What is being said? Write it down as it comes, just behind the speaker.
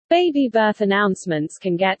Baby birth announcements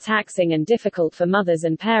can get taxing and difficult for mothers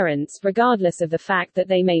and parents, regardless of the fact that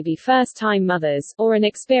they may be first-time mothers, or an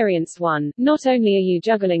experienced one. Not only are you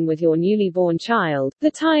juggling with your newly born child,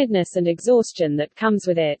 the tiredness and exhaustion that comes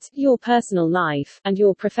with it, your personal life, and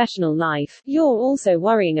your professional life, you're also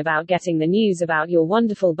worrying about getting the news about your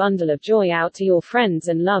wonderful bundle of joy out to your friends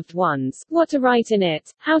and loved ones, what to write in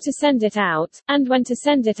it, how to send it out, and when to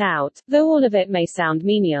send it out. Though all of it may sound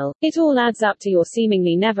menial, it all adds up to your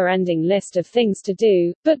seemingly never-ending list of things to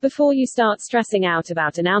do. But before you start stressing out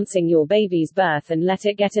about announcing your baby's birth and let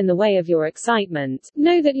it get in the way of your excitement,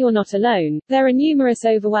 know that you're not alone. There are numerous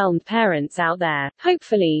overwhelmed parents out there.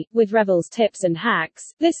 Hopefully, with Revel's tips and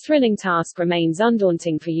hacks, this thrilling task remains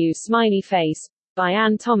undaunting for you. Smiley face. By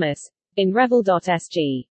Ann Thomas, in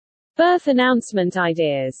Revel.sg. Birth announcement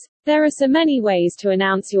ideas. There are so many ways to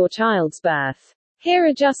announce your child's birth. Here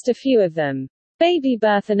are just a few of them. Baby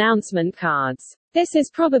birth announcement cards. This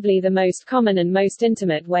is probably the most common and most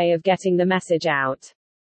intimate way of getting the message out.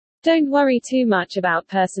 Don't worry too much about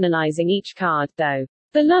personalizing each card, though.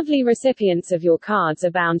 The lovely recipients of your cards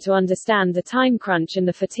are bound to understand the time crunch and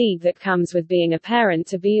the fatigue that comes with being a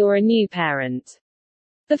parent-to-be or a new parent.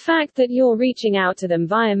 The fact that you're reaching out to them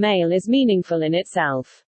via mail is meaningful in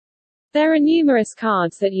itself. There are numerous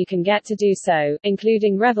cards that you can get to do so,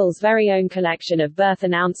 including Revel's very own collection of birth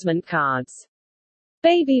announcement cards.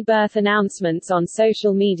 Baby birth announcements on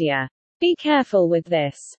social media. Be careful with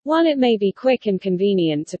this. While it may be quick and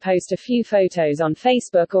convenient to post a few photos on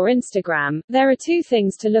Facebook or Instagram, there are two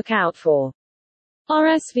things to look out for.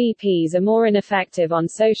 RSVPs are more ineffective on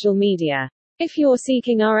social media. If you're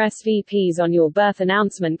seeking RSVPs on your birth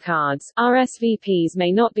announcement cards, RSVPs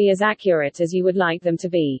may not be as accurate as you would like them to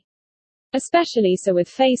be. Especially so with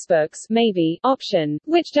Facebook's maybe option,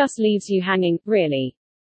 which just leaves you hanging, really.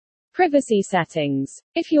 Privacy settings.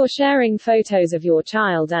 If you're sharing photos of your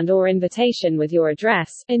child and/or invitation with your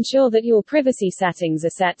address, ensure that your privacy settings are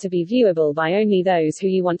set to be viewable by only those who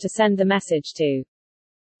you want to send the message to.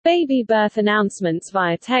 Baby birth announcements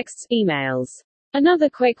via texts, emails. Another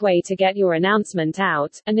quick way to get your announcement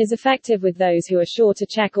out, and is effective with those who are sure to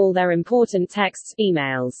check all their important texts,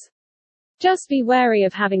 emails. Just be wary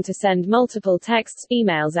of having to send multiple texts,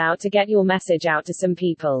 emails out to get your message out to some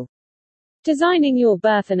people. Designing your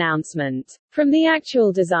birth announcement. From the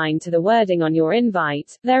actual design to the wording on your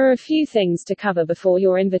invite, there are a few things to cover before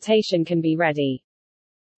your invitation can be ready.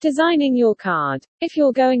 Designing your card. If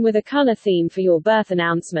you're going with a color theme for your birth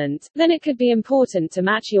announcement, then it could be important to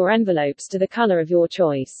match your envelopes to the color of your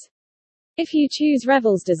choice. If you choose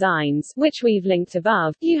Revel's designs, which we've linked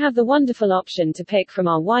above, you have the wonderful option to pick from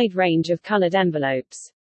our wide range of colored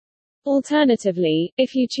envelopes. Alternatively,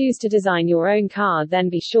 if you choose to design your own card, then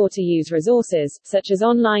be sure to use resources, such as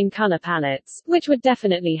online color palettes, which would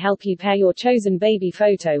definitely help you pair your chosen baby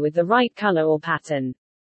photo with the right color or pattern.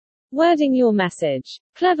 Wording your message.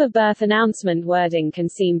 Clever birth announcement wording can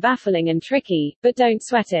seem baffling and tricky, but don't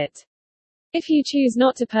sweat it. If you choose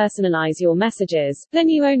not to personalize your messages, then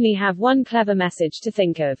you only have one clever message to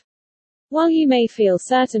think of. While you may feel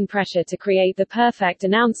certain pressure to create the perfect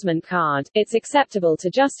announcement card, it's acceptable to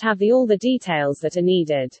just have all the details that are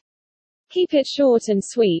needed. Keep it short and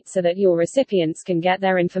sweet so that your recipients can get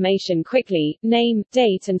their information quickly. Name,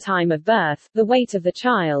 date and time of birth, the weight of the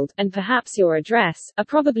child, and perhaps your address, are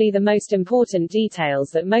probably the most important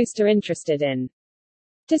details that most are interested in.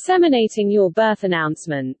 Disseminating your birth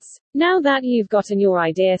announcements. Now that you've gotten your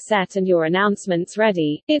idea set and your announcements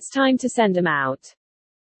ready, it's time to send them out.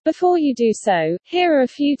 Before you do so, here are a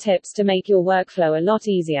few tips to make your workflow a lot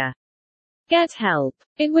easier. Get help.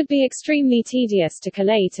 It would be extremely tedious to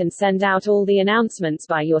collate and send out all the announcements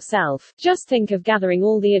by yourself. Just think of gathering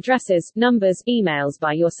all the addresses, numbers, emails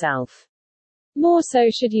by yourself. More so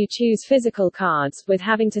should you choose physical cards, with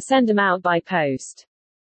having to send them out by post.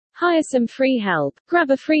 Hire some free help. Grab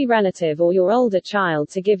a free relative or your older child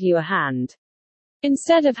to give you a hand.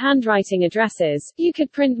 Instead of handwriting addresses, you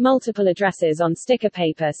could print multiple addresses on sticker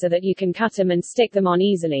paper so that you can cut them and stick them on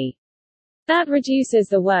easily. That reduces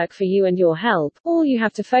the work for you and your help. All you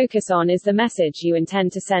have to focus on is the message you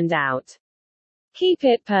intend to send out. Keep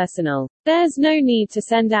it personal. There's no need to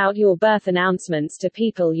send out your birth announcements to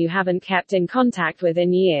people you haven't kept in contact with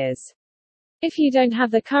in years. If you don't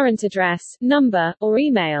have the current address, number, or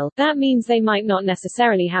email, that means they might not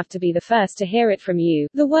necessarily have to be the first to hear it from you.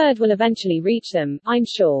 The word will eventually reach them, I'm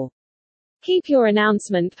sure. Keep your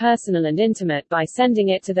announcement personal and intimate by sending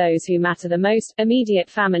it to those who matter the most: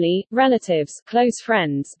 immediate family, relatives, close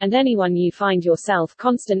friends, and anyone you find yourself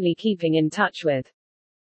constantly keeping in touch with.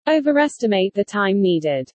 Overestimate the time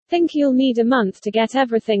needed. Think you'll need a month to get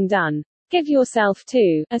everything done. give yourself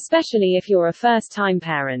to, especially if you're a first-time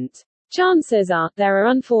parent. Chances are, there are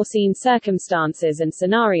unforeseen circumstances and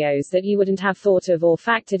scenarios that you wouldn't have thought of or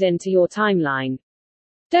factored into your timeline.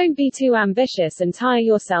 Don't be too ambitious and tire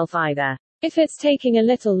yourself either. If it's taking a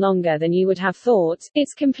little longer than you would have thought,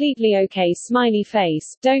 it's completely okay. Smiley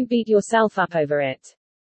face, don't beat yourself up over it.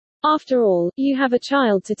 After all, you have a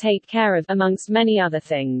child to take care of, amongst many other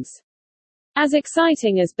things. As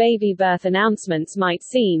exciting as baby birth announcements might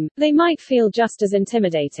seem, they might feel just as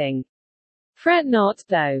intimidating. Fret not,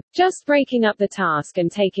 though. Just breaking up the task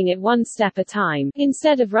and taking it one step at a time,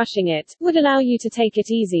 instead of rushing it, would allow you to take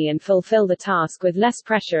it easy and fulfill the task with less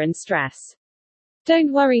pressure and stress.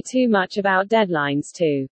 Don't worry too much about deadlines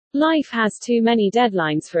too. Life has too many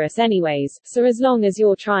deadlines for us anyways, so as long as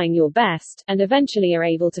you're trying your best, and eventually are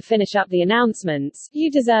able to finish up the announcements,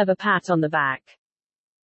 you deserve a pat on the back.